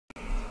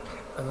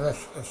And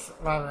this is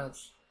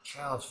Supermonaman's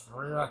challenge to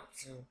react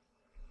to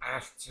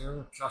Act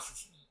 2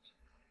 Justice League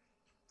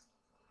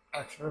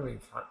RWBY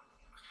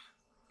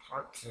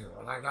Part 2.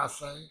 And I gotta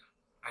say,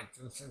 I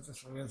do think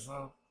this one is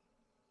not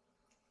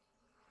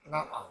a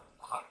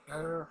lot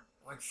better,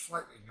 like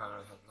slightly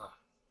better than the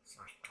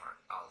first part,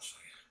 I'll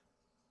say.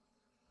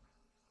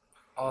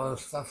 All the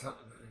stuff that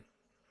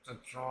the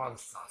drawn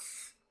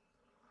stuff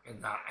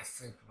in that I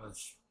think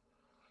was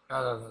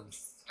better than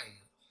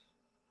anything.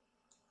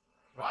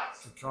 But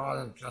the drawn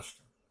and just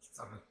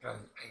stuff is better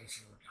than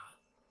anything we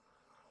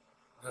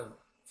got.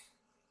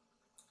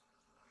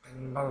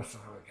 And most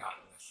of it we got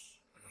in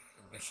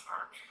this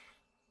arc.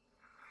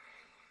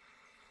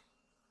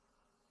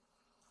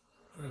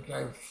 The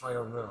game played a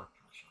real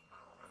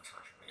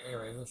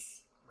anyway, this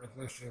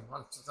basically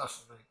once the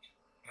Justice League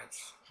gets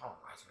home,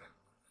 I think.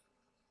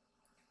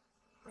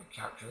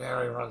 Captain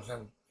Canary runs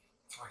in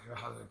talking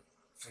about how they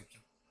think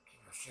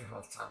the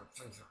sequel time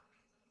things are.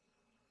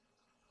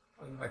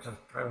 Because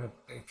private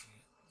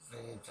deeply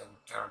vague and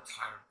they're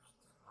tired of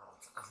the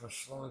world. As they're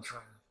slowly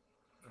trying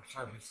to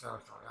figure what's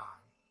going on.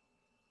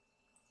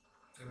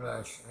 They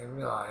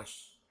realize,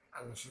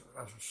 and the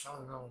supervisors,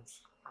 some villains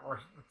are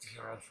working with the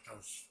heroes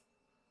because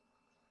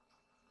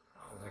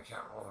they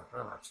can't roll their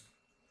perimeter.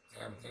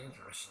 Damn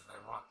dangerous if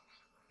they want.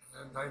 And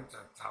then they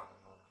tell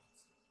them all.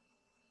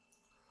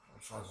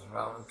 Which was as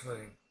well,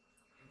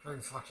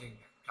 including fucking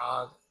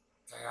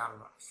goddamn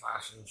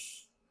Flash's,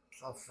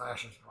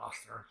 Flash's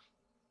roster,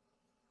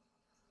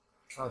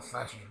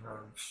 Flash's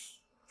robes.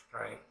 It's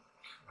great.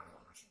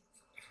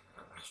 I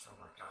still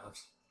like God.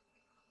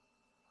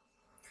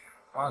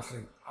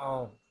 Honestly,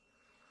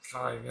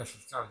 sorry, I guess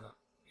we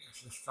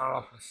start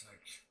off with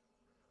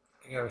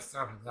we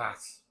start with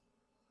that.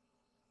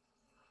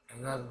 And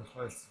then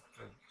replace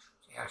the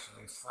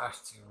actually Flash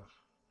 2.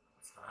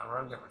 I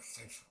remember what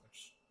station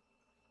which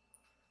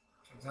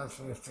that's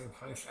when this takes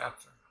place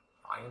after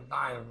Volume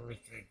 9 of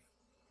movie being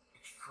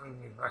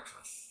extremely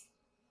reckless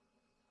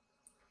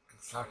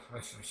and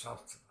sacrificing yourself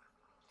too much.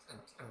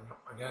 And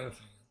again,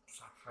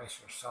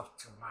 sacrificing yourself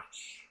too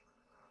much.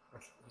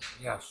 Which,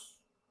 yes,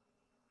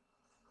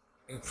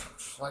 it's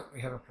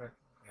slightly hypocritical,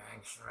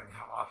 considering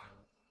how often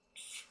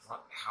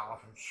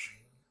she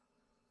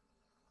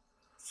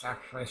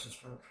sacrifices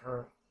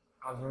for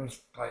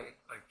others, but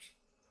like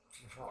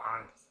people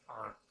are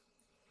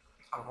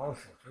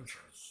emotional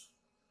creatures.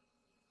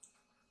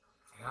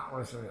 They're not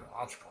always really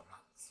logical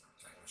about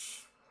things.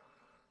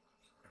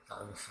 Like that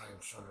was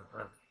saying sort of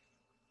grim.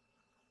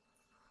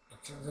 It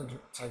seems to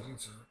take you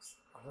to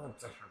a little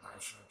different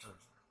actually in terms of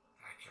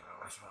accurate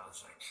as well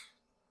as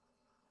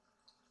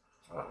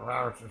what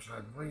Roberts was, I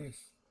believe,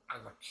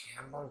 as a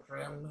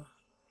camelgram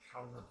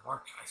from the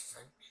book, I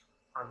think,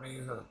 or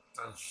maybe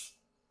there's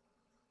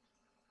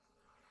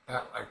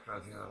that like the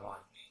other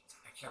one.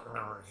 I can't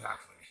remember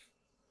exactly.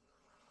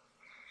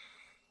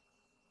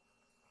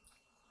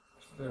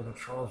 The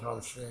patrols on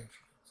the scene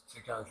to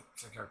take out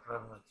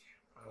privilege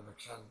whether they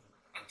can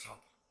and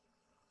help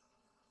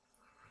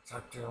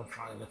protect you,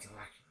 trying to get them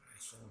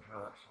accurate from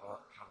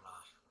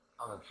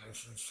other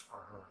places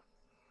or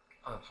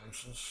other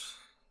places.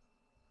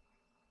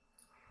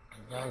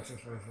 And gang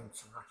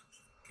situations to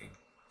being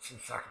too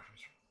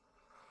sacrificial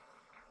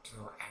to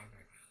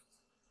angry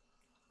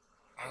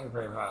God.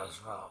 Angry God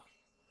as well.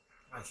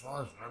 As well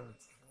as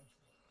remnants.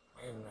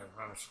 Maybe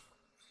remnants.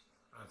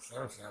 But it's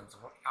there at the end, so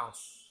what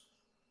else?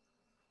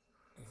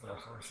 Is there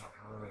some stuff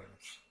from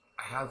movies?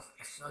 I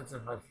feel like there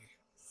might be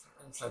some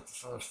insight to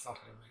some of the stuff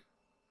they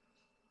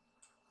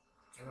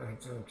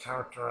might do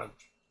character and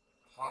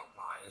plot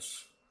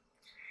wise,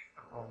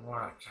 or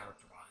more like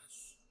character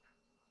wise.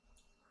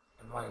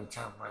 And my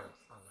intent when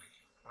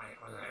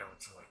they're able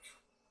to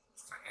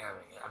start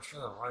adding it. I'm sure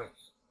they're writing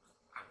it.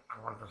 I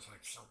wonder if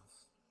some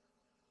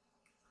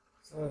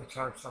of the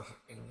character stuff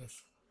in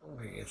this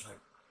movie is kind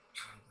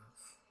of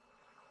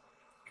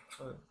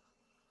included.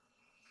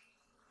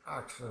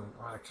 Actually,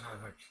 why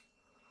kind of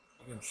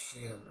you can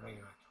see it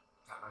maybe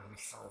that might be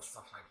some of the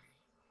stuff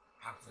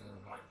happening in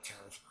Volume 10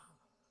 as well.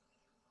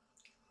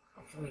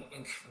 Hopefully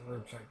instantly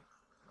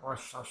more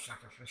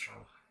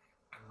self-sacrificial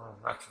and more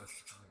reckless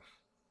because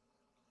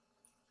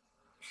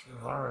she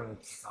learned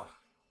stuff.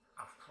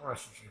 Of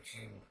course, she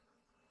became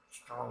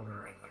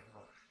stronger and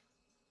more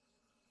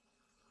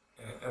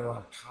it will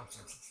have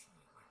consequences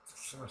the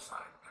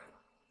suicide,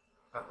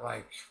 but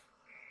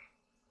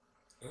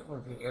it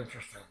would be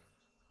interesting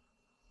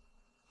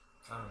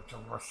to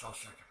more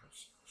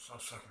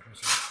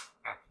self-sacrificial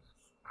actors,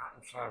 not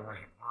inside my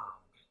mom,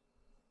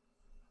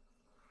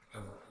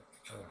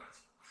 because of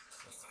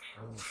just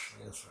who she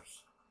is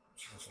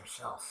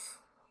herself.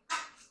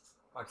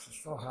 Like, she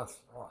still has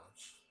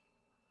flaws.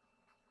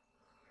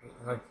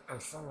 In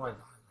some way,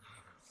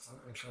 I'm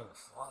not sure the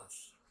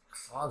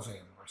flaws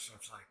anymore, so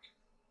it's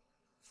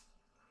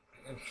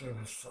interesting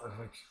is sort of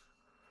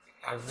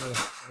I really want to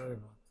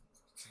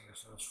see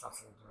some of the stuff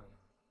they're doing.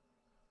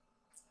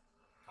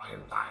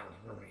 Volume 9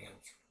 is moving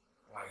into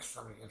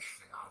something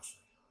interesting,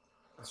 honestly.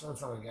 This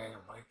one's only getting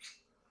a bike.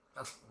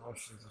 That's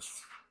mostly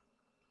just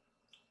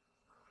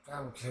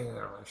them taking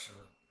their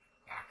relationship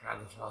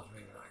background as well as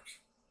being like,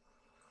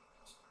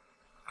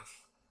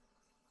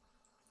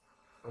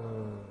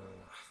 ooh,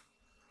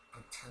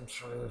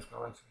 potentially is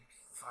going to be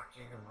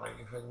fucking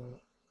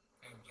raping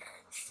and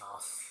gang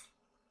stuff.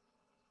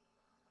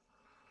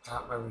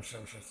 That made me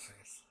change his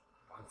face.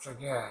 Once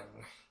again,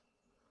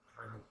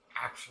 Raven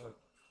actually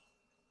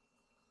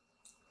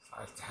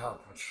tries to help,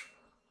 which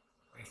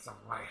based on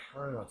what I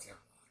heard of him,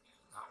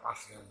 not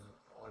watching it,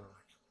 only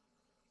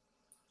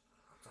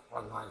like the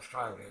one line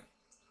driving it,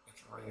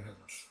 it's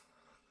Raven's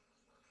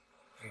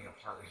being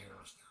a part of the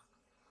heroes now.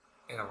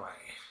 In a way.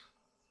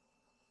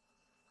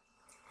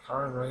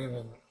 Her and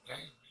Raven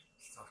gang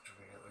stuff to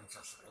me at least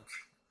that's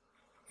interesting.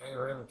 Gang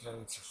Raven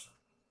getting to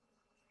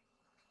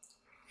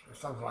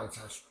something like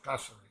that,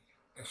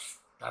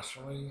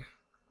 especially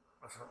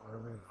with what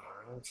Ruby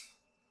learned.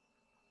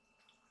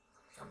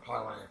 I'm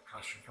probably want to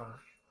question her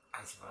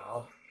as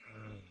well.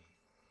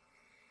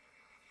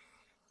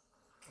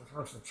 It's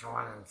worth to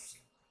try and see.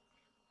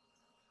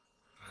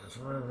 But it's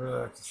really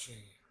like to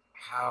see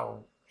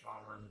how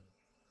John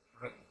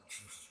written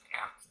since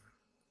after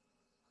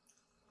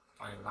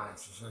by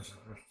Alliance decision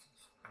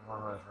and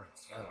one of us worked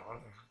together.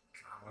 What the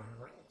John wasn't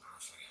written,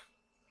 honestly.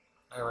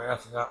 Anyway,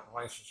 after that,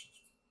 license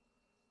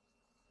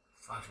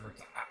flashing with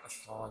the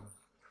atmosphere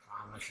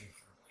and mission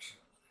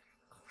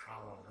the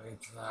trauma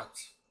related to that.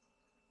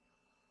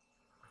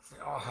 They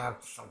all have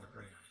to some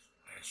degree,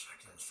 I guess I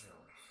can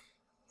assume.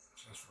 It's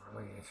just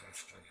really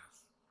interesting.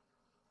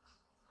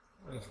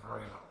 It's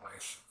very not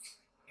license.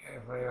 Yeah,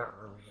 very not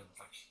really in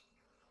touch.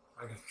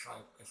 Like it's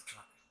trying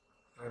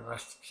very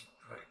much to keep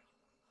great.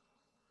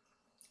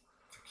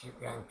 To keep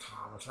getting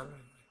Thomas. I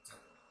mean,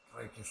 that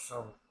Blake is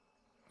so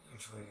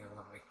easily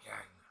able to make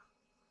gang.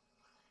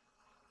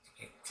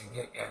 To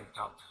get gang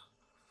downtown.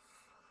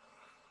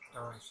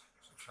 Otherwise,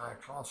 to try to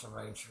call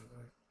somebody to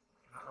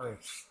not really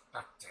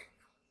expecting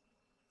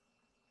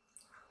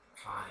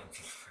trying to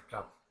pick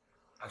up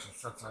as a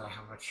filter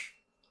how much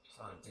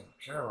I didn't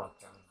care about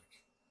them. Like,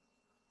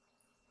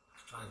 I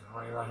was trying to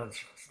worry about him,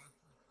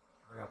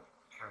 hurry up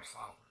Harry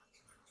Falcon.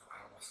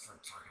 I almost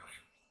started talking to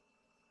him.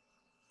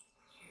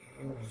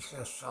 He was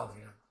just felt,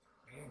 he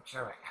didn't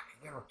care about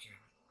he never cared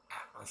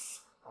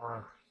Atlas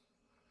or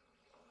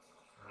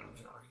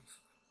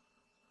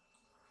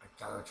like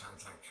the other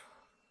times, like,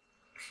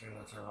 she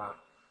didn't care about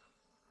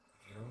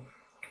you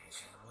and his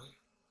family.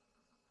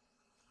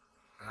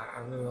 And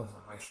I really love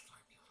the Weiss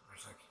blanket.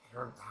 It's like,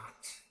 you're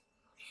not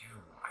you,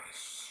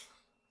 Weiss.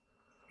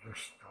 You're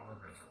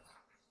stronger than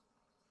that.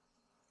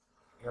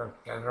 You're a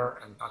better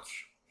and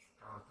much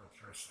stronger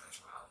person as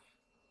well.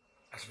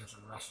 As with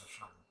the rest of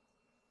some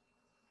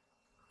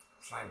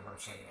side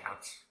rotating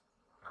out,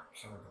 or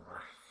some of them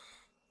were,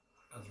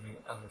 as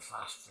we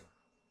fast through.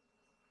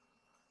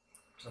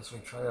 Since we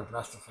try our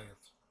best to think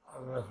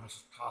as much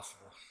as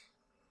possible,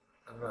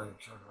 and really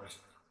try to raise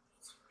it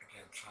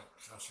again, try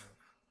assessing.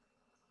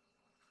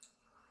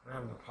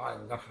 Remember,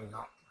 probably definitely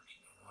not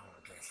working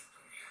alone,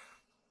 basically.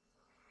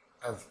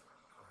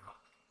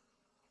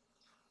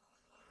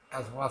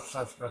 As what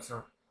such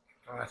better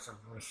go after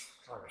Bruce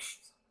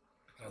first,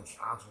 because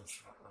Osmond's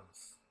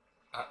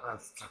that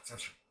was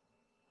tactician.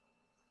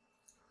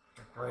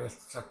 The greatest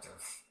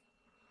detective.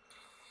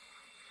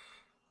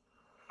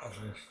 As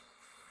we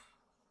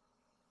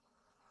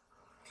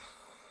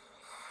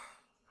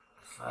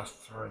fast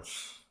towards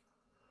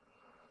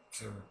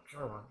to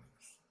German.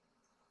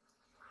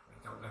 We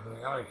don't know who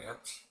they are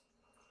yet.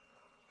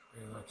 We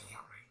look at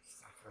that way.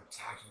 After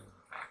attacking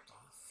the backed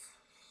off.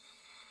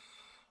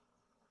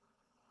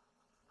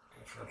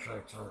 And for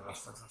trying to kill the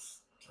rest of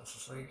this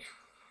Justice League.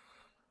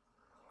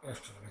 Yes,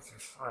 because we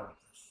think far with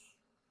this.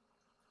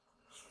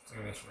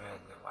 Mysterious man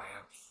in the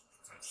labs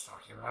starts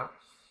talking about.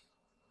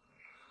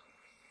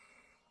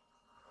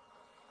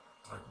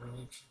 Like we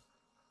need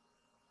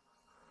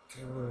to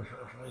move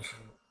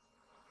information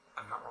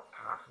about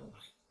who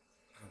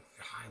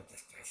behind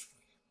this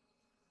basically.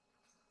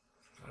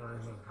 The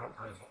reason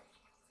probably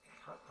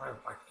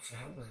like it's a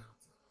headline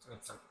to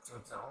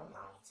its own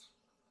world.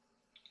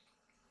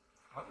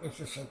 What makes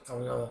you think the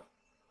real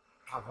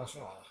top us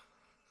all?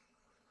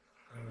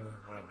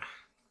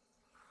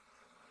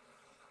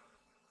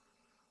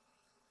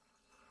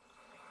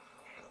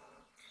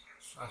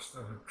 That's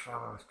the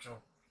trauma was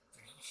killed.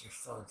 She's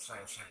still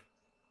inside his head.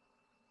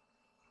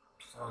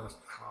 So is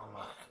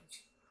trauma and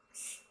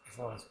as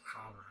well as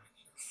trauma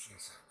she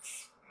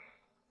says.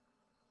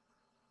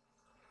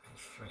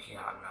 He's freaking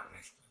out about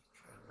this.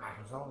 Mac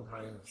his own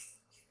brain is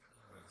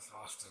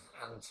exhausted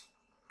and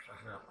trying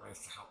to figure out ways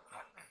to help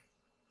Batman.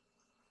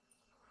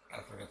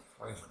 After he gets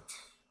poisoned.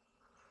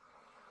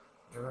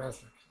 There is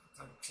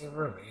Team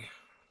RWBY.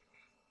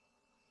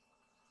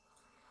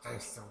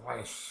 Thanks to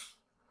Weiss.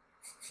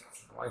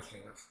 The Weiss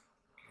being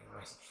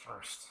arrested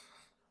first.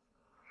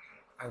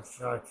 I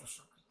feel like this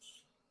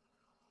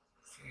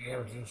he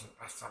was using it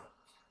best on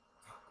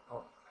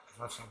as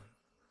much as I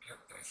get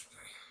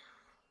basically.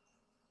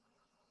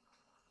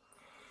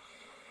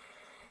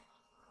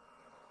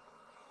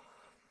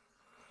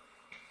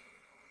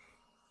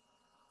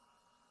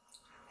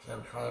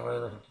 Then fly away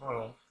with a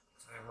portal,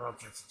 so the world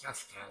takes a jet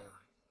scan.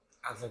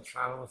 As they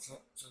travel with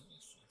it, to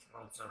these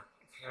worlds are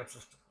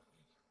appearances to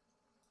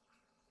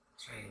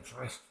change.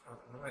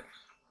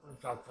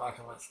 We've got black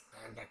and white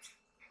spandex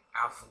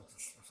outfit with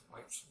a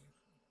white sleeve.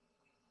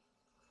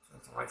 So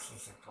the white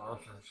sleeves are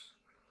clothes,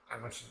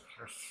 and when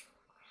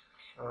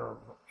her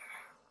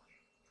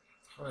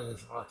hood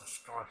is like a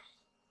scarf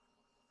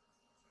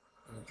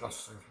in the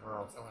Dustin's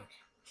world, and like,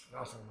 she's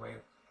also way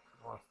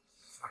more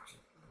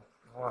fucking,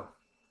 more,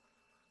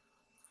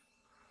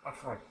 much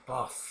more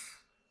buff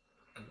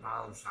and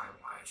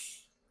Valentine-wise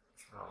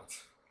world.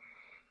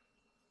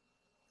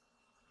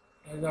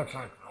 And they're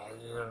kind of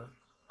gladiator,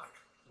 like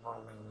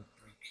Roman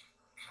Greek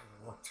kind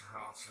of look to her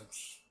outfits.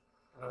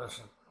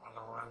 Reminiscent of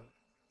Wonder Woman.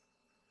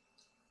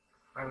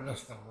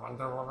 Reminiscent of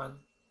Wonder Woman.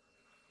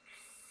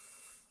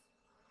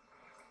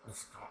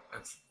 It's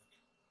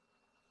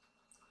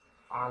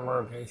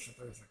armor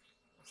basically. It's like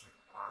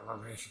armor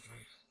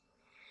basically.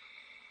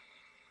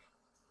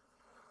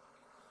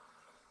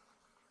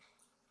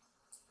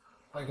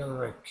 Like a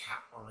very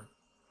Catwoman,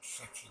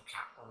 sexy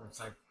Catwoman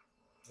type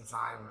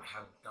design that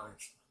had belly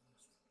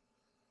exposed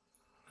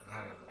and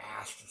had a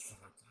mask and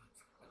stuff like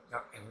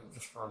that. And it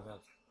just felt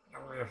that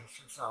nobody ever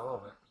fixed that a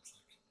little bit. It's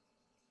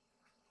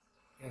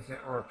like, if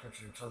it were a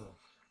picture to them,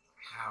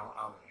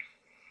 how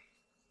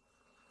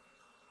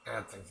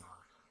bad things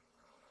are.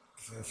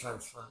 So in a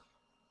sense, that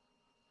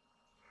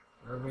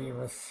RWBY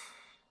with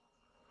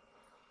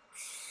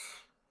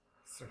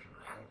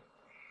Superman.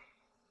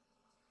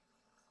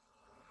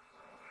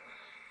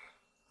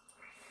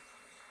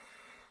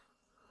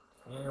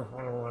 You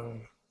Wonder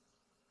Woman,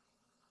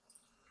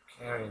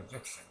 Carrie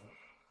Dixon,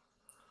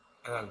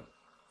 and then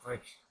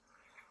Blake,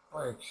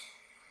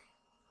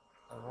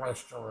 and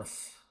Royce go with,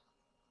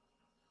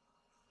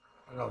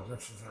 I know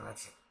Dixon's and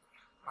that's it.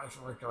 Royce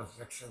will go with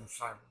Dixon,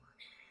 Cyborg.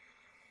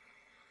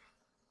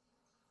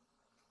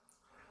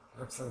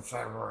 Dixon,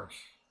 Cyborg,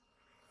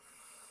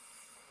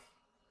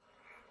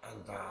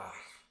 and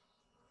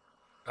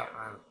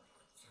Batman,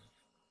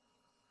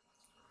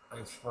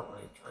 and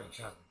Spotlight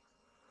 2010.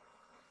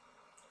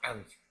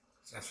 And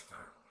Jessica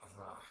as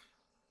well.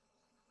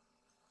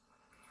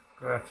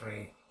 Good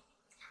actually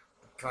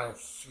try to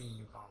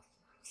see about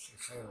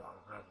about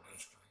Red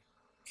basically.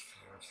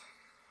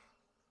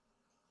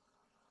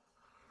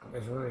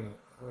 It's really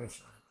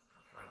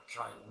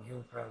trying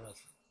new premise,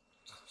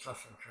 just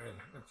stuff and create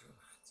a good thing.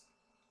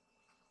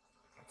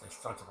 But they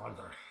start to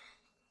wonder,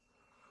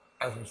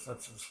 as we start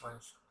to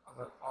displace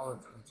all of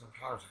the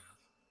powers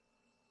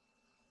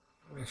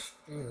we have. We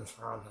see this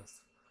world as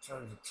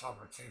turns to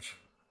teleportation.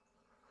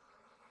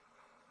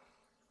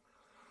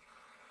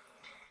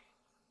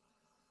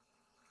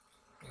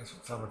 It's a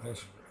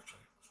television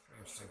actually.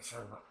 Interesting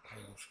several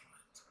pages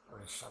where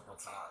he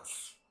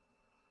sympathizes.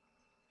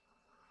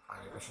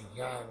 If she's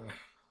young,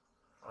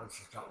 or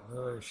she's got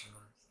lures,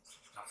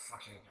 she's got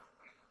fucking.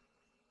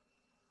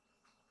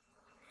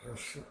 He'll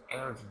shoot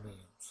air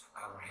beams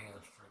out of her hand,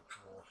 it's pretty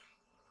cool.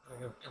 They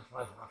give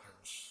improvised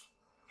weapons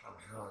from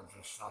villains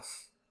and stuff.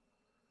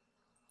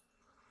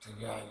 To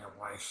Yang and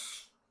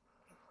Weiss.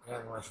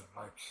 Yang Weiss is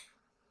like,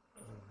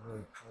 it's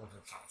really cool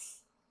to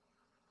test.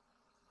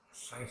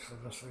 Safe in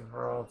this new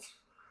world.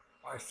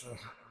 Weiss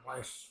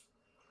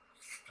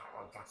got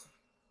one that's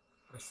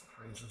with the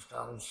freezes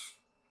guns.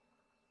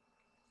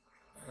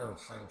 They have the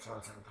same sort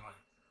of thing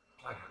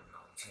play him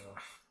gun too.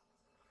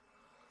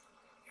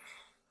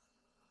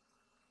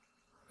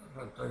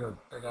 They got a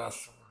big ass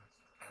sword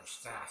and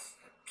staff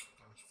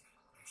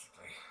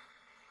basically.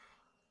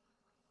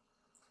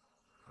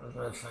 What do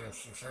they say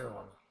it's the same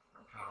one?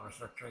 Her powers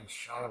are create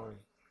shadowy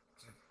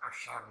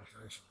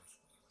solutions.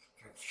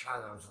 Create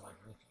shadows like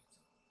repeat.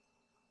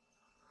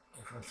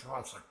 If her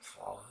thoughts like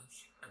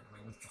claws and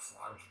wings to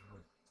fly is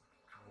really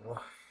cool.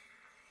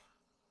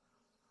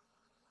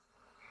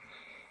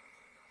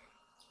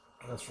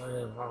 And it's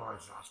really well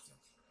exhausted.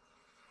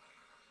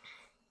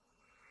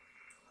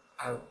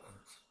 And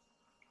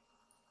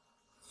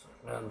so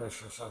then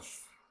this was such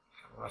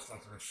the rest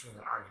after we've seen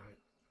an argument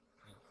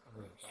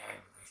between Gang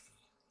and this.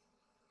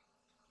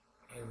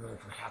 And really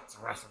perhaps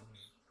the rest of me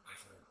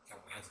actually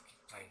don't have to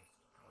keep playing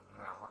no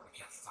matter what, we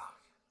can't stop.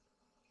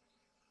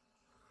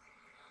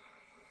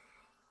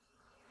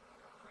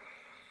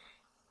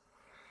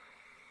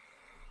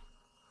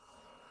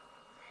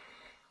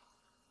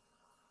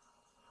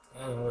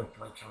 And really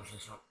great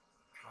conversation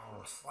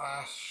with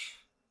Flash.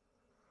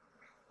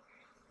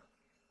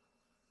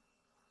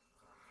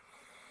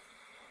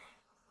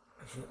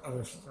 If you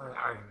understand the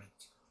argument,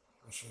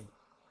 we should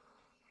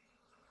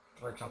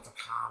break out the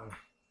calm,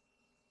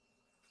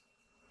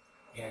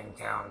 getting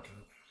down to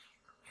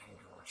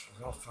anger, which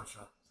is all sorts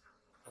of,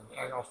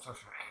 and all sorts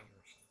of anger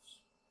issues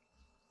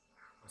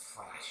with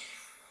Flash.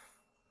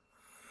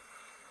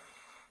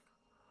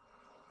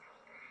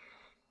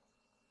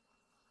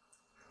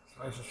 So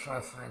I just try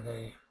to find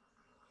a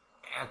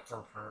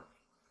answer for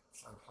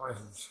some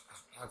poisons as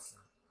an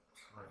answer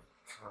for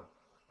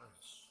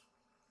this.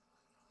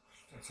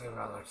 She did say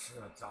about like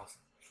Sue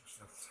Dawson. She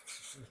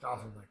said,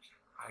 like,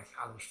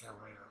 I understand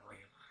where you're.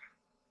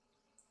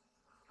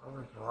 When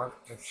we grow up,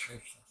 it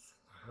shapes us,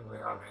 who we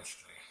are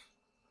basically.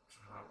 So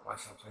why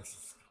some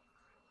places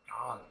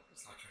gone,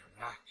 it's like your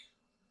neck.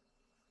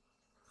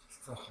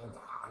 Still hold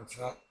on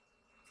to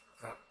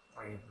that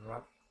where you grew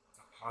up,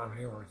 that part of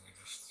you where you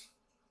just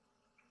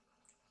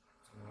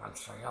do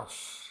anything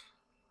else.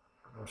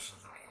 Most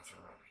of that answer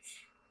right.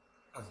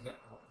 As get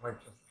like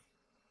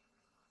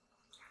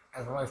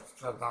as well as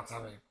not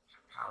having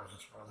powers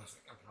as well as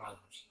the improvise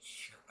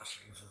shit that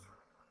she uses her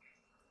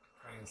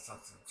brain stuff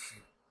to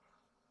see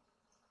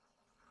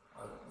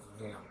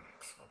damn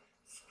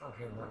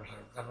Scorpion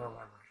everything, never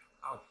remember.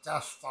 Oh,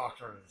 Death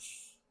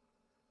Stalkers.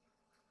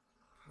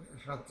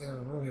 It's not the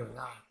movie of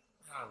that.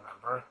 I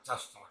remember.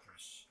 Death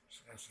Stalkers.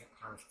 She guys get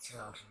part of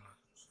tails and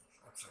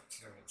that's like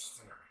Tyrion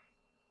Stinger.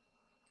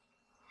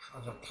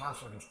 How's it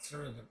possible if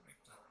Tyrion didn't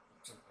make that?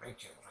 Didn't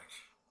make it like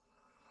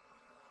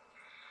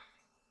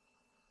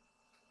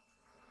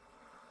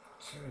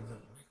Tyrion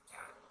didn't make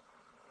that.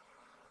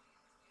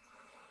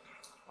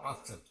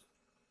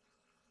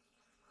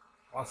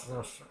 Austin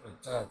was certainly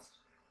dead.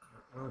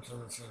 Moved to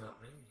the scene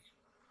at me.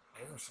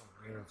 It was so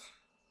weird.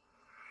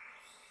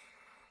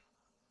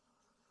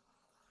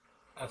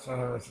 That's why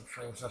I was a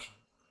train session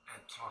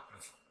and talk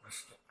with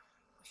Skip.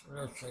 It's a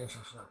real train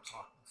session and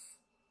talk with.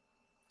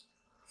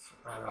 It's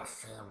about a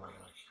family.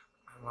 Like,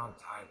 my mom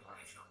died when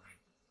I was young.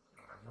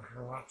 I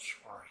never watch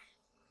or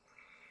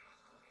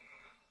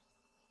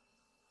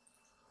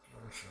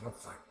what she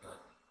looked like, but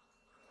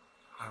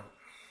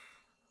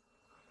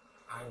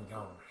I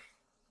know.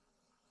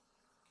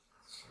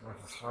 She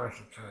worked as hard as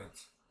she could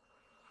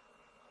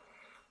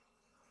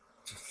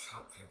to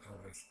help people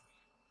basically.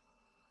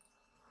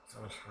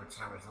 So much her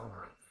time is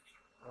over.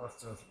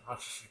 Let's do as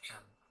much as she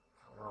can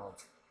in the world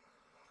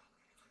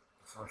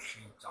before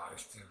she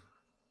dies too.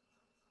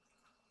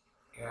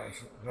 Yeah,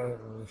 it's very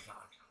really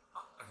sad.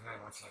 It's very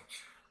much like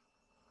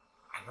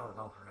I don't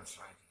know for this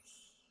ideas.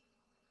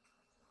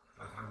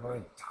 But if I'm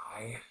going to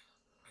die,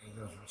 I need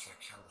to do as much as I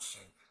can to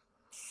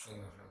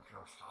save as many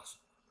people as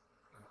possible.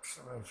 And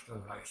sometimes good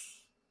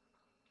advice.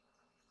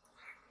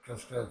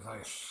 Just good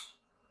advice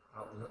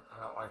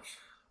about like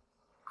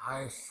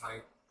I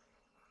fight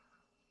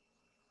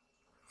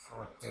for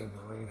what they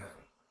believe in,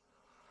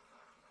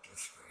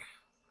 basically.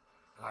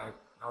 And I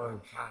know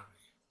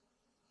exactly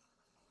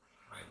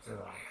what I do.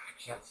 I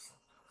can't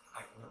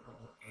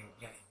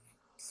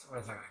it's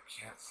always like I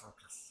can't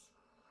focus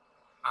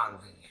on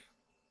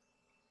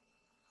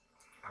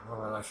I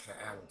really like to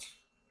end.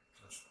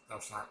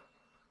 That's not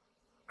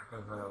a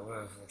good way to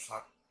live. It's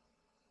not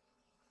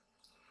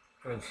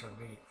good for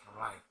me, for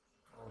my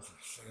goals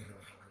of saving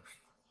other people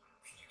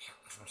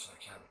as much as I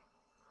can.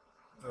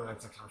 I do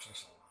like the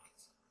conversation a lot.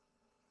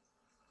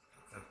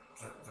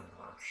 The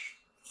march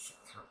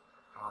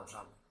odds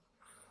on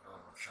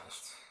my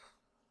chest.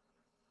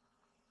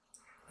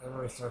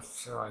 Everybody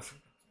starts to realize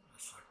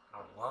it's like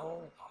a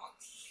low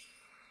odds.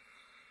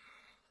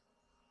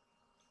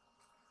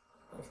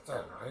 It's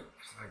dead, right?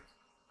 It's like,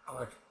 I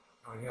like,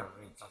 oh yeah, I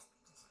mean, it doesn't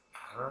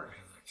matter.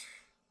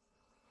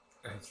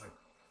 It's like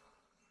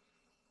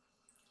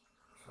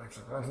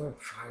the president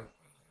trying to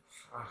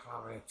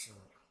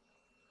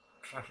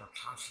special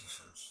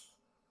consciousness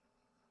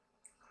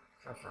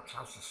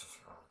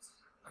world.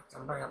 Like,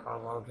 I'm bringing up my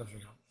low because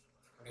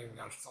maybe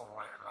I'm still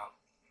right about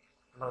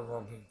my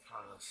low being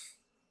part of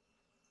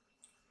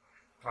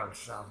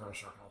Southern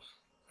circles.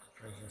 Like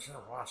crazy. Instead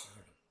of watching,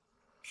 like,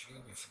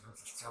 genius, and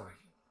just tell me.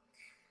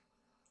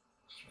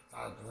 She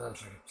died, but then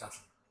it's like a death.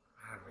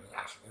 I had a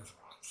reaction into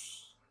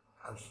watch.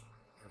 And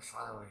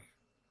finally,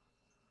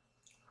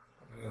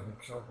 we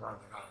killed one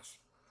of the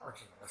guys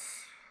working with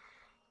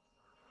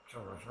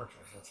children's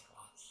workers. It's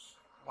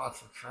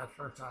lots of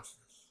transfer justice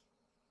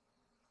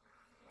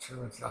to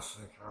the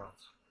justice world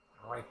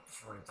right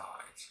before he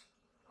died.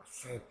 Or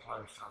saved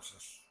part of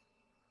justice.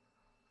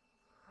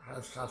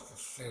 Has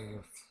justice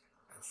saved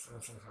and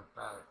citizens are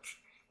better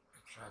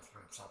and transfer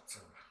itself to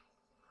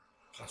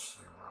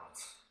justice world.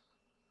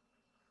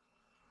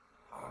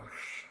 Oh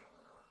shit.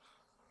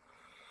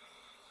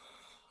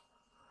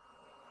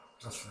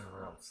 Justice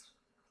world.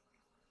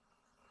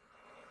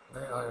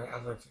 They are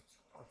other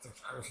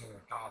everything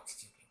that God's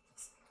keeping.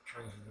 It's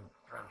crazy to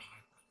grab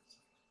high.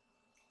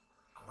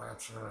 A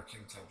Lancer or a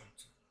King Taker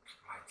to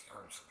combine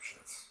together some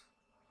shit.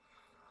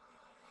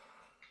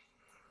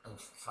 And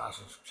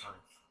fascist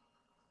charge.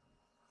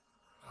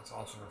 That's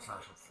also a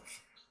fashion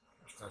fish.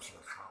 There's touching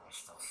the trauma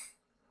stuff.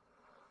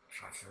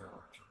 Try to figure out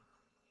what to do.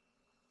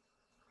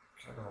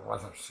 I don't know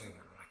what I'm saying.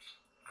 Like,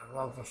 I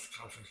love this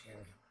country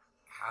thing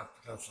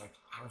because like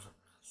I was a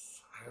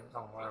mess. I didn't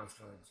know what I was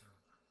going to do.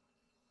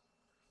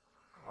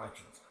 I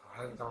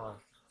didn't know what I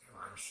was going to do.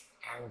 I was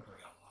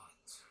angry a lot.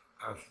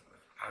 I was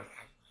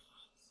angry a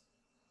lot.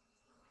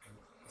 And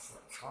it's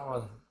like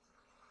trauma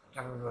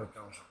never really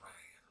goes away.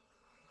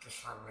 Just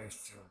find ways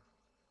to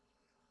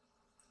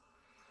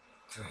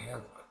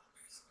handle it,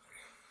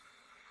 basically.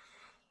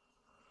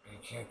 And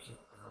you can't keep,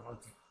 one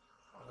thing,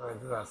 what do I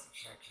do is you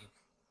can't keep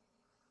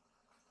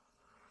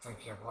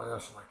thinking of what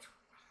else, like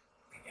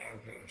being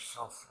angry at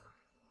yourself.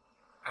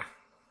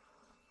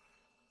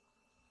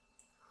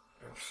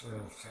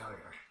 exceeded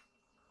failure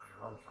on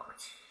your own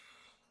part.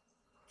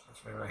 Since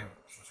we may have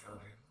since other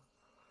people,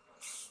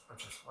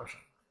 which is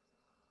fortunate.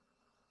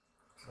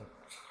 So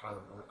how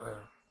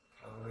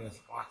we as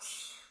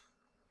bots,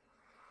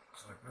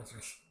 so like with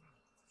this,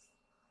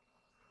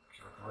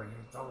 so where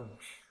you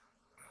don't,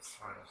 as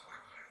far as I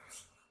can.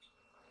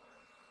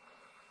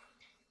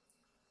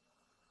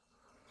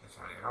 It's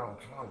like, oh,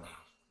 come on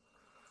now.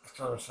 Let's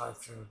go inside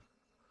to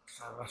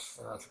rest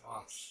of those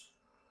bots,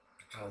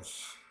 because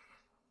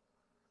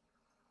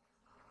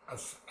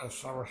as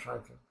someone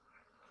tried to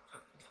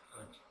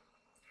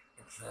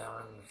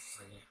examine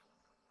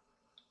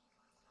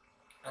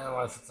the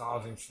analyze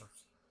technology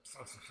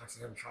such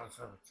affecting him trying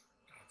to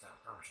that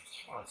version is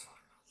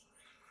horrifying.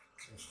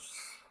 Jesus.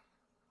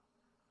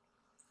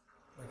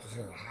 I can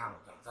see the hand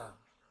of them.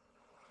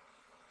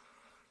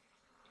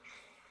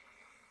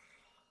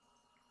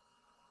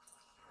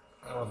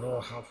 That was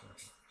all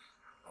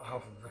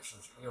helping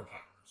Vixen's eel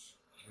powers.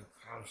 He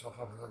found himself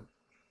up in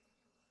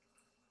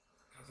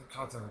the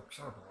content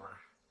circle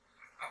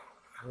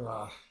who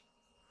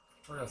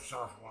put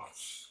himself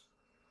watch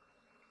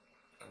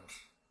and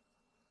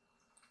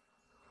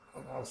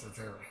what wants to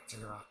do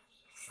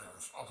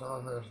says also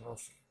there's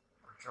mostly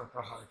or joke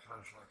about how he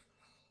conflict.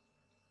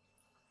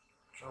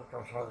 Joke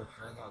about how he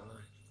create on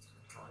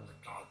enjoying the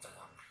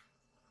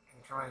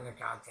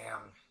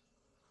goddamn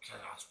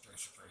chaos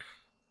basically.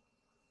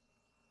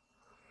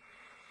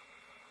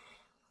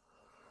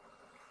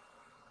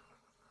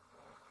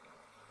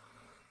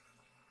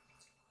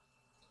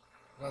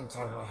 Then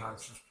talk about how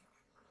it's just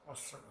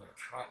certainly a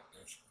trap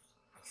basically.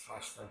 That's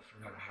last thing for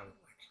him to have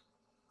like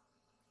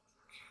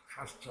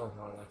trust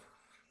over like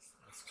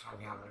it's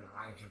coming out and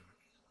remind him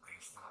like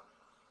he's not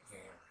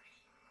there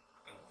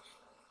and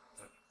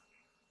that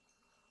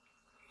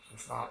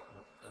he's not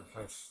in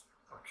place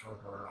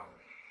October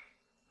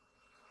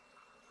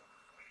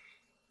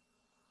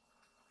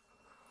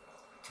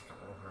to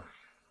come over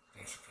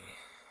basically.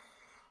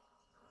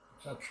 You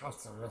can't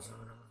trust him with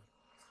him.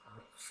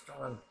 I'm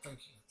still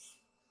thinking it's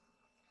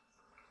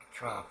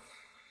trap.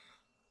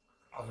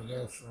 I'll be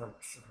getting super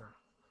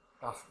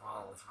buff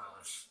model as well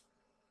as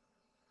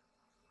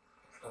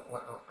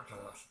okay,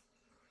 listen.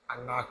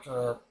 I'm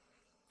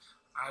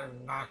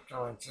not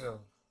going to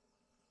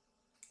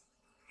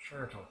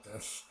sugarcoat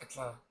this.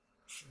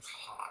 She's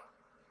hot.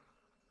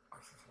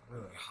 She's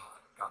really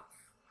hot.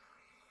 Goddamn.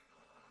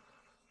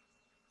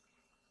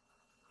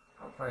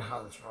 I'm pretty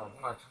hot as well,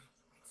 but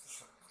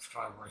let's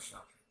try to voice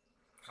up.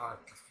 Try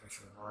to fix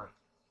the word.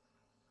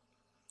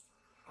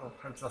 Oh,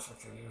 Princess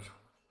with the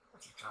usual,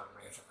 which is kind of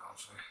amazing,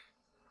 honestly.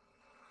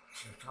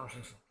 She's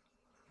conversation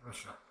with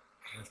his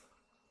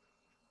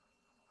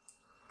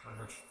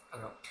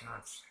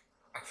parents'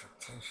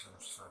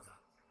 expectations for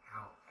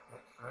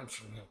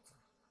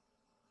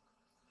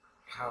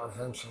how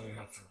eventually you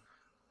have to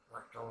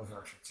let go of their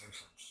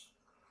expectations.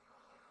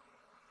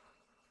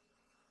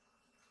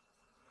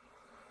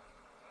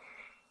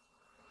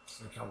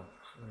 To become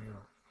who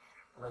you're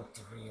meant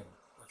to be and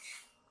which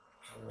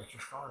can make you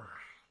stronger.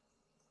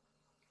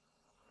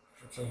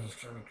 Things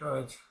can be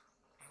good,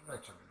 and they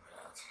can be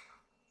bad,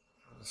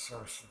 from the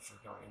source that you're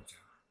going into.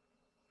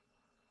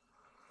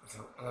 So,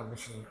 let me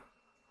see.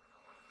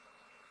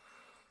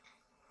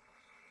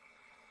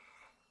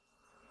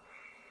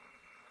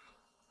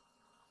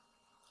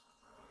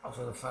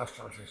 Also, the first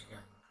conversation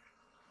again,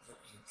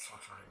 it's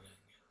not trying again,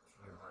 it's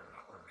really worried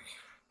about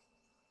RWBY.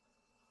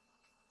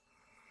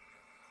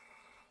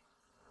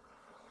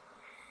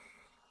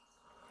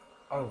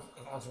 Oh,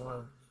 and also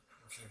one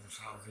thing is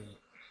how the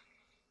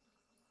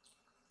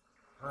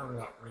room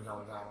that we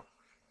know now,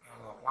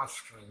 the watch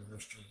screen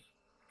industry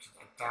can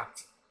adapt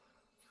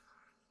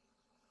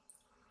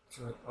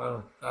to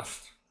whatever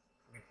best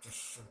make this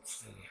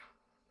suits the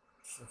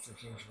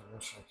occasion in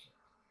which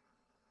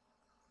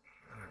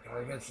go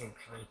against and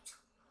create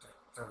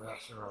that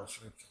hero's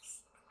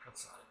weakness,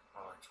 outside,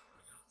 or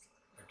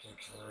the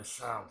canary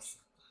sounds.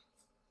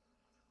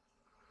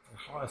 The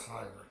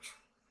horrifying which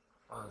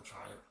one of the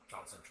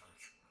jobs in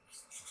place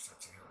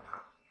just to hear it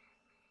out.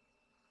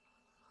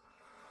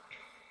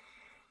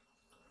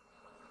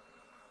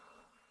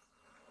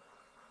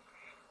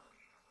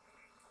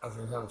 As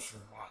we go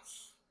through watch,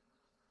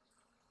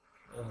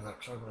 maybe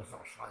that children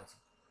felt flight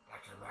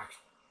back in back,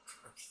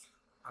 it's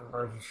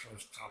emerges from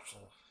its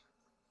capsule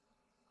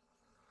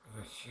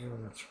with a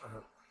huge,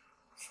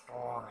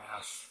 strong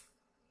ass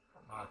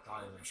black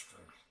diamond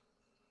string.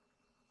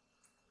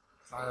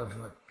 It's either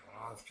like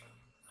bronze kind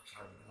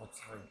of,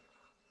 having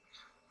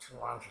two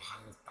arms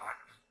behind his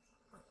back,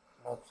 with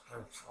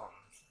multiple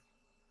forearms.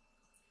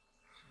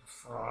 His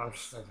forearms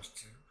stay as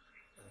two,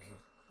 and he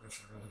was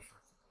really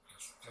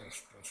his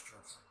face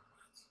basically.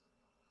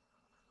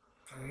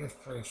 So his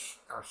face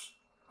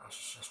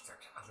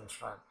narcissistic, as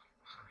described,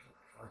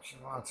 like he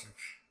wants to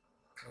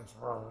change the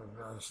world with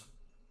realism.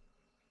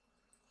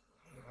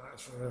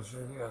 So there's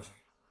videos,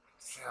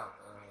 sound,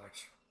 like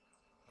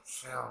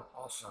sound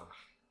also.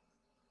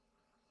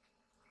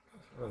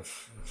 It's really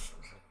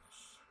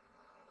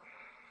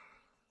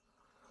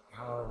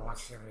how I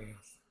watch the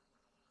videos.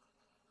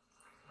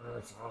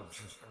 the world is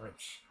his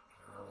image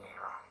really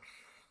around.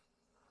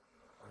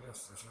 I guess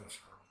this is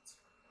world.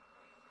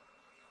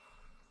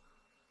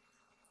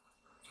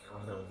 I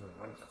wonder if you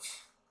want it.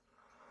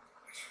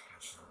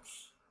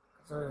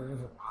 There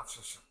is a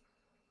process of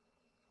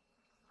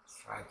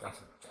trying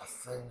death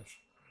things.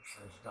 So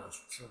he does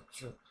two of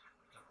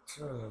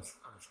those stones.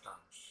 So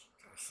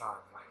I saw in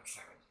line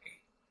 7, 8.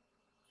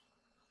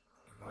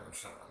 In line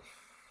 7.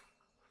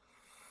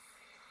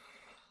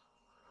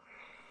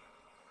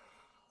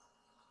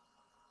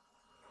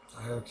 So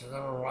I had to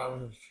never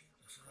run.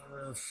 It's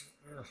never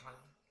beautiful.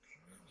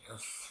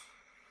 Yes.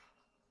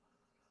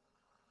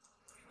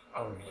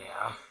 Oh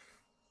yeah.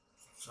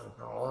 So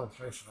go all over the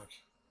place like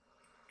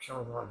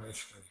killed one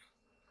basically.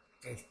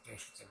 They didn't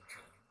kill him.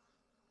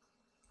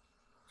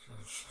 So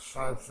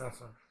besides that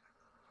one,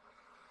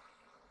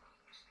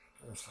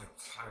 it was like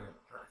tired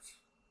bird.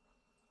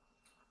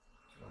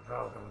 So the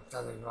girl got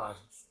deadly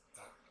rises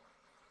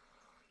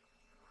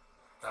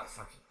that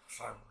fucking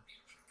cyborg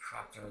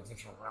trapped in a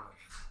digital realm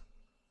again.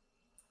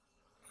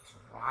 There's a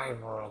wide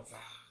world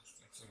that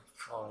they can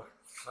control it.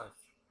 It's like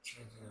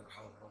changing it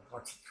how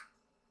robotic.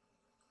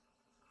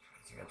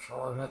 Trying to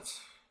control of it.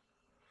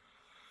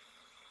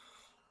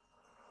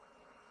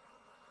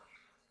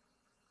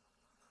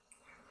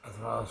 As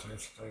well as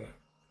basically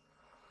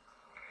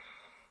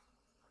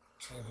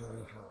changing the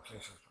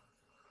implementations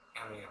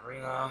of any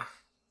arena.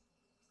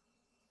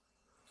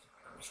 I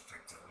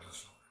respect it.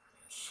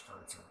 It's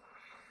going to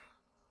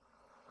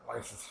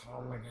life is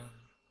home again.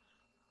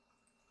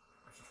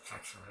 Which is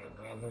texture very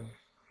badly.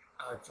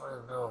 I like during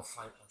the middle of the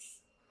fight,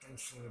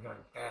 things seem to be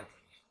going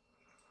badly.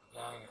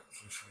 Yeah,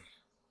 it's usually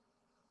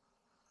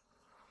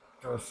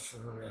goes to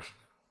Supermonaman.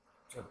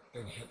 It's a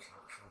big hit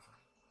for it.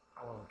 I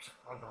don't want to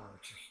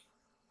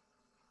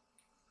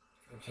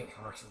big hit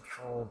for it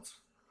controlled.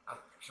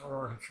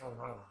 Controlled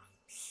my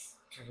lines.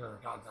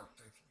 Particularly goddamn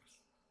things.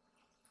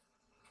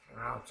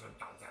 Around to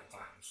goddamn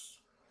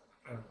times.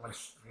 And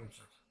voice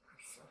music.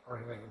 Or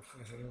you make it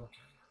please, are you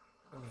okay?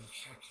 Let me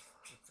check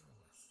doing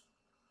this.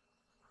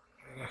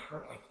 I get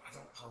hurt, like, I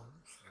don't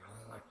pose, you know,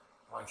 like,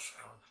 voice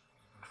out.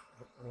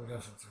 Who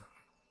doesn't do it?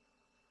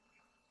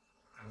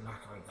 I'm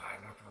not gonna die,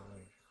 I'm not gonna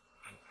leave.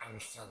 I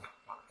understand that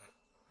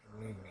you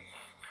need me,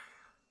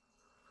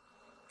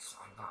 and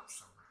so I'm not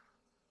somewhere.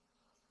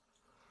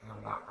 And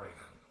I'm not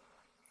breathing.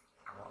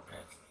 I won't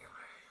abandon you.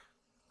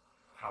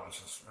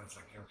 Promise this, it's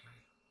like, you okay?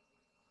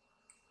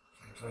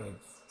 Thankfully,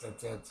 they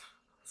did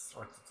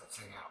sort the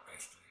thing out,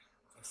 basically.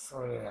 They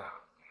sorted it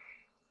out.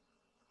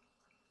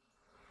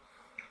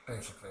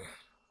 Basically.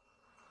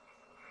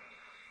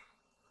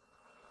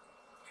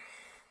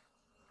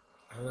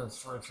 And then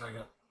started trying to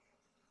get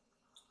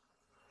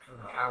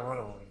I want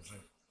to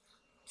like,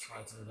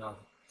 try to do that.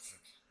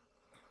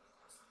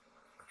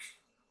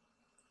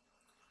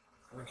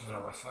 We can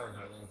have a third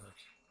idea that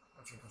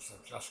what you can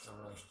suggest a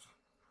relationship.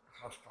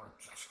 How strong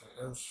Jessica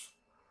is.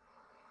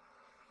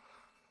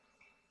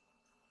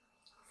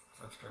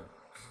 That's good.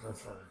 Good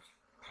for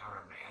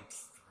Paramount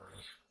 3.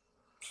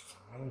 Which is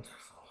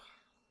wonderful.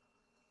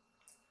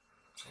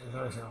 Change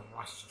everything on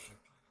watches.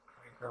 I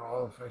go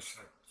all the place,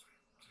 like,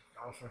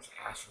 all sorts of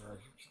ass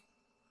relationships.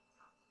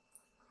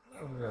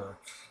 Never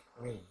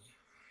really me.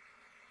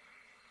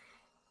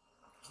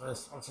 So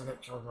this also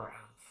get killed out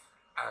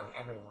of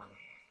everyone.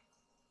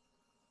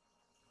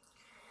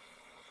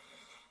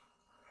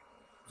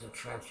 The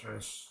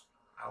transfers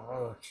a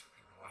lot of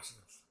people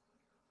lessons.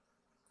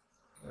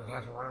 You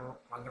have to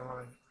Wonder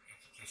Woman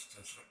just to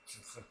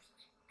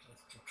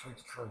treat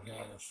the code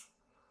guy as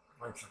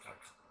works like that.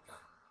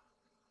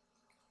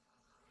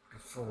 Be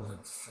fooled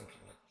into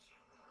thinking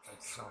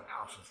that someone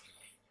else's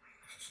game.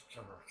 It's a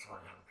killer for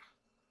him.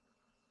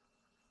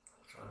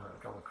 So I'm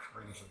going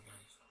crazy,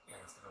 guys.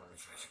 Yeah, it's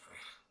always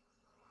basically.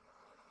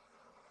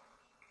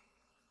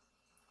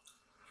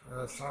 So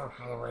the song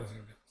kind of ways to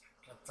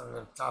get them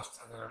the dust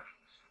and their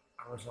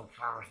original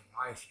powers in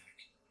Isaac.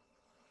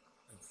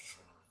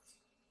 So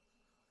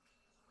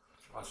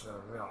once they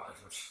realize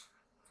it's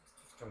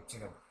going to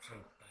take a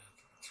pretty bad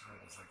turn.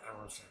 It's like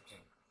everyone's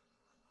thinking.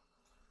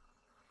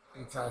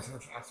 Because I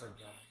think after a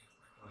guy,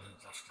 like, was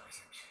it just, I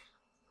think,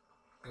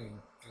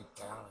 being beat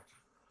down, like,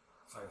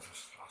 as far as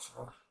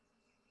possible.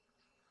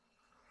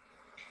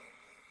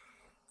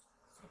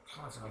 I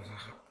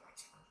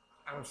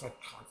was like,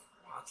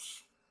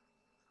 watch.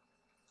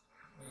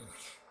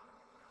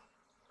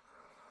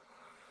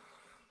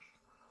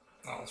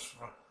 That's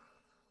what.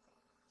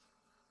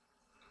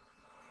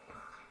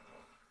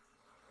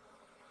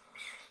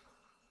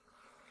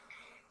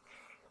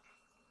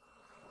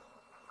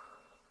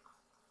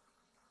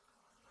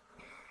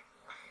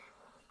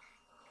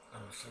 I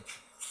was like,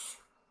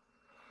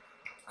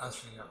 as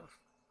we know,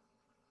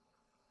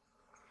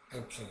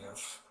 18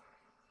 years,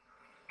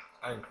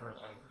 I agree.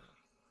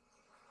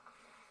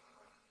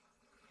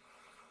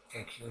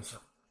 Accuse him.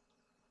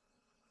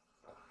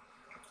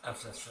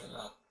 After saying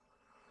that,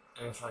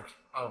 and it's like,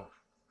 oh,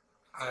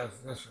 I have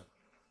this one.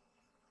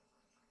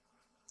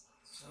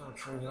 So I'm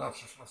treated up,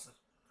 just supposed to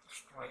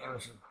destroy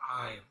everything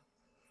I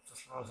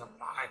just was a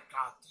my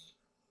god.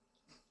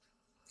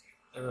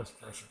 it is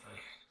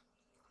basically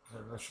the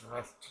mission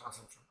with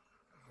concept of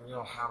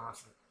real how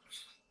much you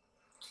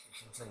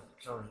can think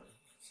Jordan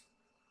is.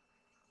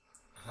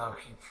 And how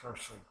he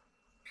personally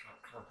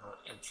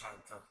cover inside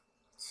the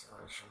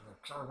situation. The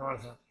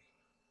Jordan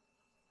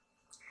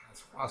has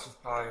lost his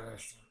body and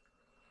there's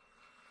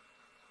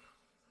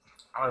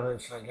I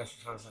would say, I guess it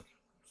sounds like,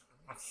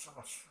 what's so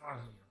much wrong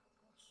here?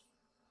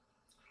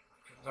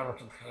 You can never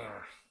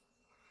compare.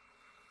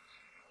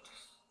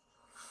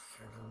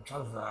 And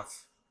because of that,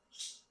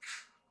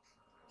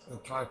 the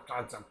drive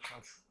guides them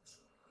country,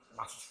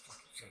 much as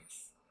fucking case,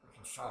 which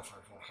is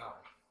satisfied for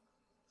hell.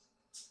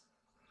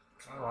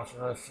 So I want to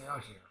really fail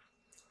here,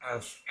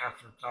 as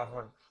after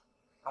gathering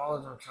all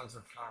of their kinds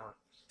of power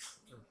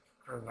to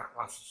bring that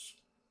message,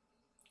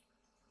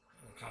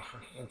 and kind of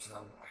hooking into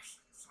them,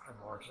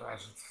 cyborg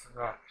tries to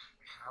figure out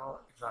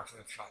how exactly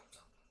to track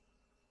them.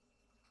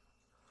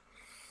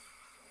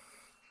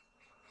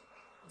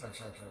 They're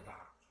thinking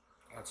about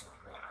answer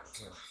for that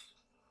too.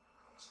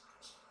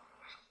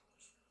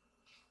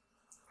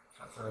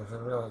 So if they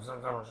realize they're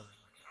never going to get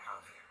out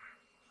of here.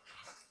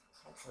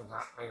 Hopefully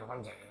that maybe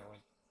one day they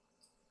would.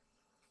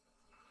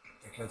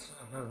 Because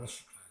I've been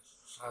misurprised.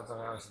 So that I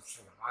was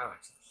seen a lie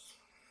like this.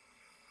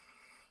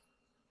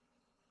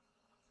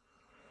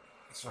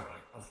 It's not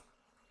like, well,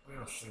 we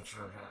don't see each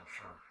other again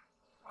for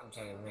one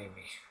day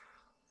maybe.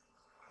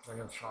 They're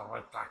going to fall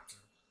right back to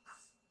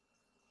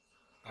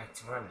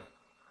remnant.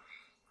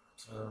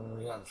 So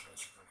the end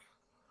basically.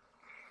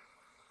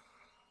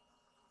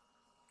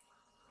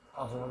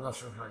 Also, when that's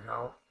where I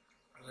go,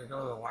 when they go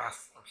to the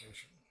last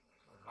location,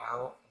 the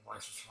battle of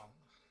Weiss's home,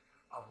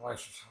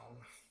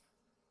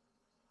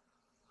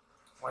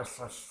 Weiss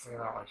starts to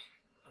figure out, like,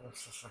 it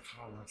looks just like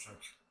home, it's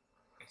like,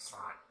 it's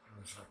not,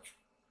 and he's like,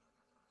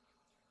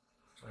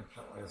 so he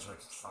put me, it's like,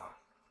 it's not,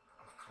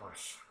 of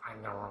course, I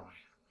know where my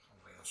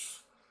home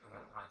is, and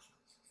that reminds me.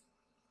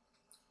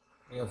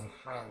 We have the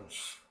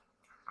friends,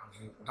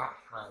 not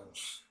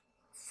friends,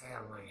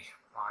 family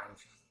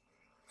lines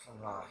from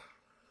the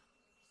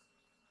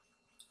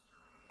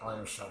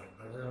Blair setting,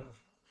 but it was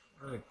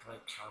really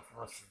great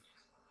characteristic.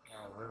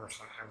 Yeah, we were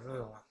saying, I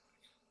really want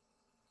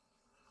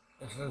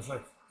it. It seems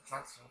like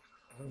that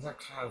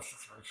kind of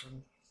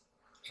situation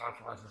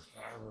characterizes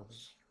the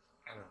RWBY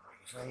and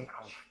Reason.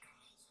 Oh my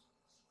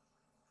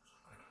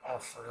god. Like all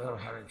three of them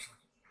having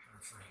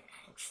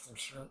angst and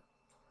shit.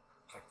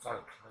 It's like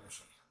very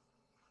crazy.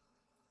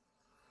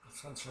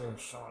 Essentially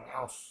someone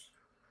else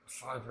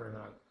besides Reason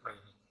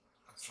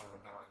and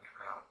someone knowing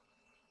it out.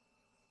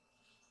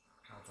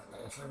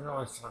 If they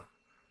really sort of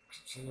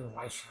continue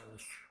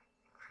Weiss's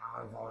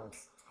how evolving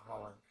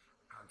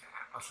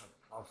contact, I should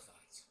love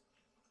that.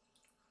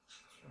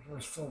 If we're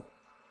still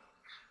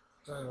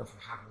dealing with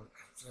what happened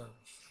at the end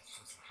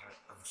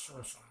of the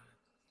suicide,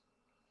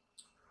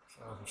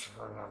 so if we should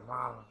go to our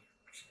mom,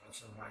 she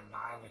mentioned by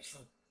 9, they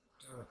still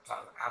deal with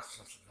that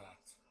aspect of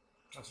that,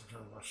 just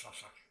because we're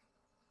such like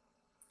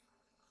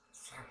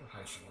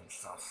sacrificing and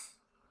stuff.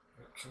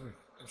 It can be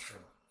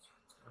interesting,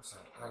 and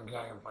then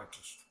getting them by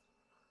just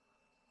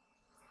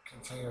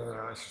continue the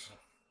relationship.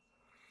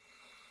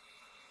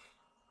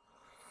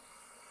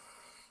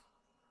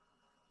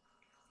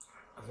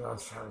 As well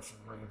as having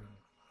some Raven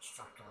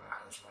stuck on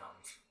that as well.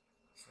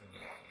 So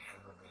yeah,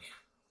 it would be.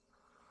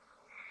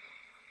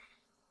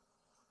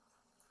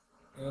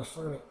 There's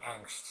so many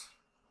angst.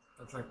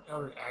 It's like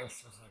every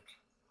angst is like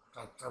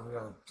that they'll be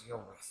able to deal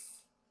with.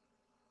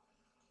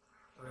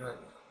 I mean, like,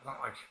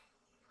 not like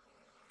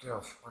deal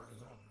with what you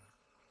don't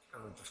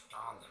ever just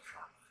gone the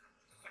trauma.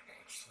 It's like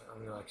angst. It'll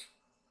be like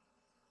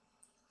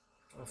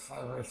they'll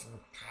find ways to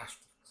move past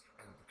it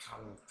and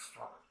become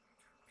strong.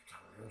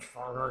 Become even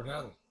stronger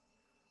again.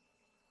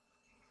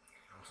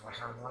 So I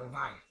have one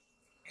night.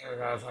 Hey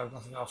guys, I have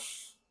nothing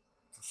else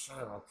to say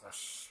about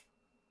this.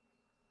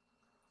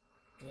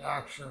 The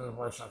action and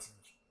voice acting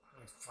is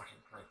really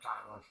fucking great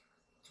dialogue.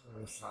 Some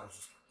of these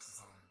designs.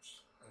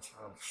 And so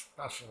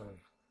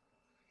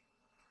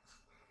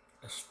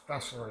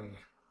especially,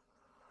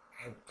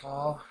 and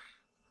Paul,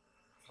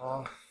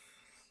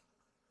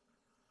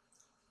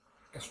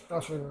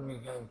 especially when we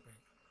get big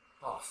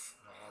buff,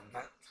 man,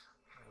 that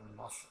having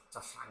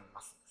defined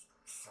muscles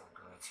is so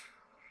good.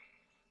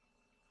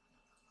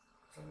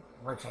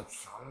 Which had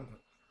some, but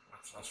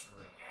much less than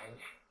the egg.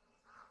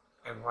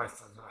 And wife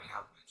doesn't really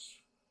have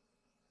much.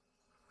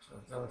 So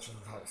the difference is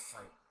how to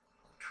fight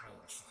and train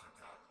and stuff like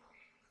that.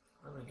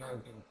 When we get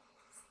being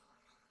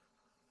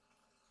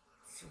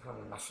super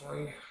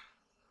muscly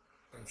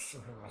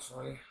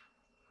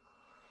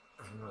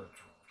is really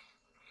cool.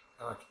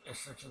 And like,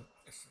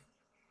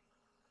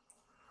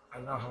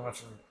 I know how much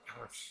it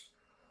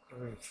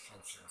really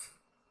expensive.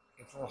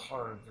 It's a little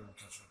harder to do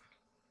because of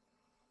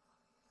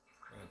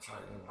create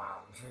new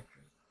models.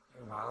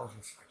 New models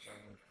is like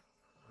getting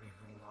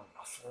really more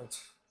muscled.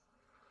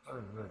 That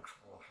would be really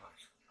cool if I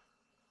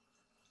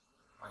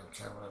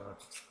can with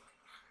it.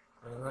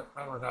 I mean,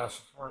 remember that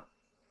support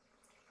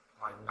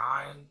like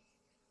 9.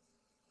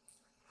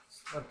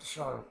 But the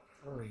show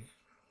really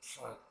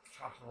so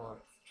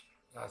profitable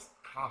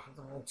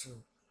to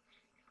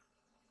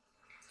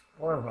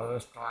Warner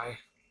Brothers by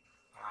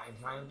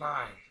Dying.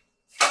 Buying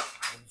the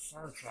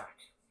soundtrack.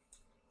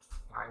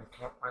 Buying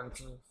went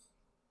to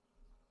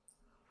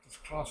this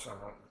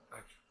crossover,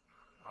 like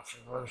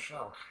watching one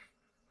show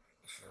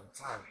at the same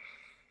time.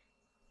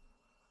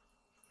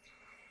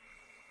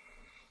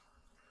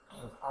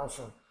 And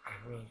also, I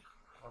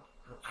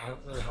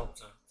really hope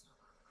to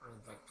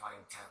really like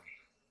Volume 10.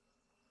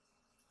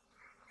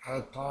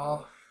 Hey,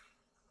 Paul,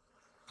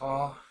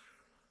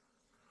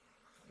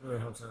 really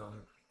hope to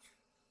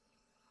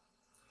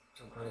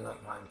really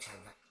like Volume 10.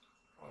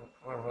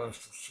 One of those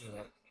to see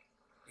that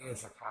it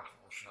is a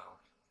profitable show.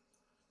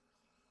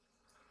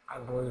 I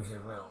believe they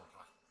will,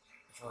 but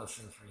it's one of those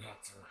things we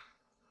have to,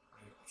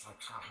 it's like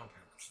can't help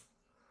it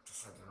to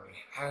some degree.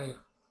 Hey,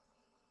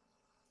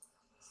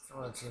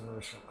 still a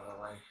TV show, by the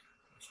way,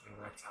 which we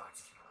wrecked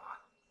Alex a lot.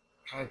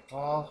 Hey,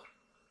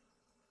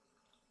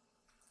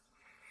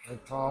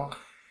 Paul.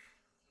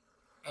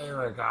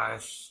 Anyway,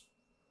 guys,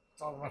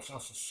 not much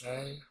else to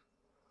say.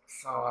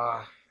 So,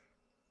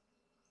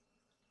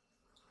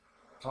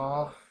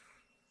 Paul.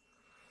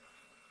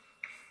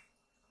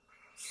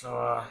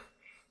 So,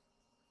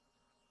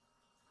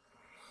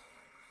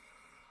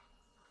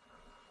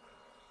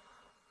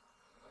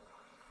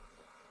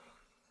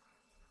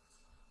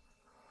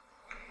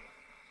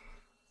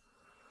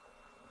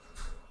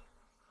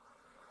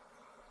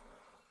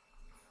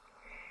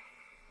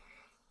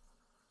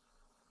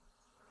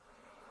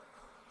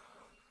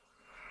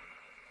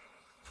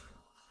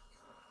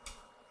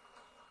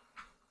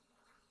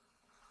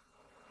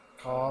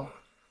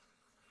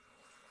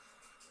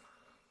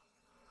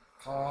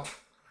 Paul.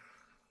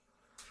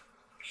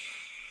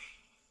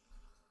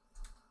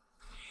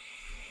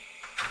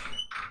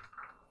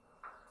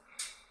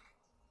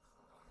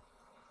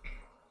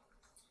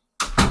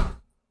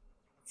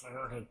 So,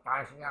 okay,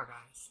 bye for now,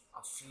 guys.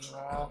 I'll see you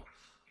all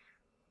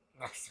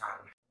next time.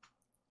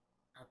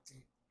 At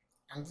the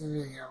end of the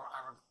video,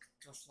 I would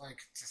just like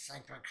to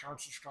thank my current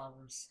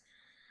subscribers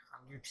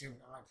on YouTube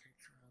and my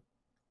Patreon.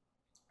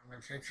 And my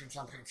patrons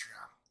on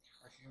Patreon.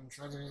 If you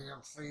enjoyed the video,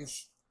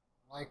 please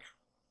like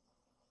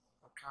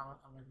or comment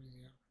on my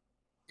video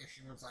if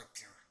you would like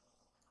to.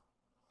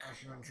 And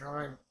if you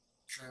enjoy the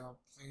channel,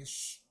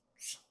 please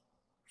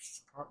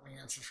support me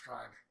and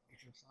subscribe. You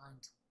can find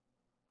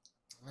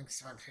the links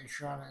to my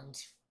Patreon and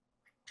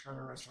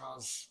Twitter, as well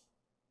as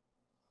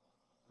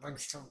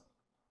links to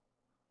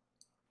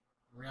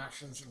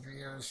reactions and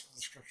videos in the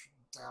description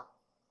down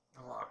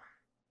below.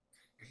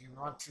 If you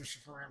want to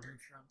support me on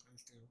Patreon,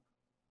 please do.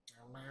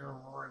 There are many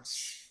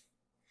rewards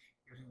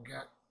you can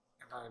get,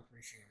 and I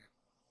appreciate it.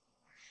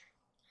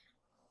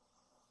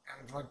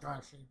 And like my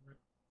favorite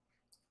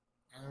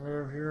anime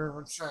reviewer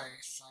would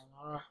say,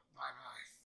 sayonara, bye bye.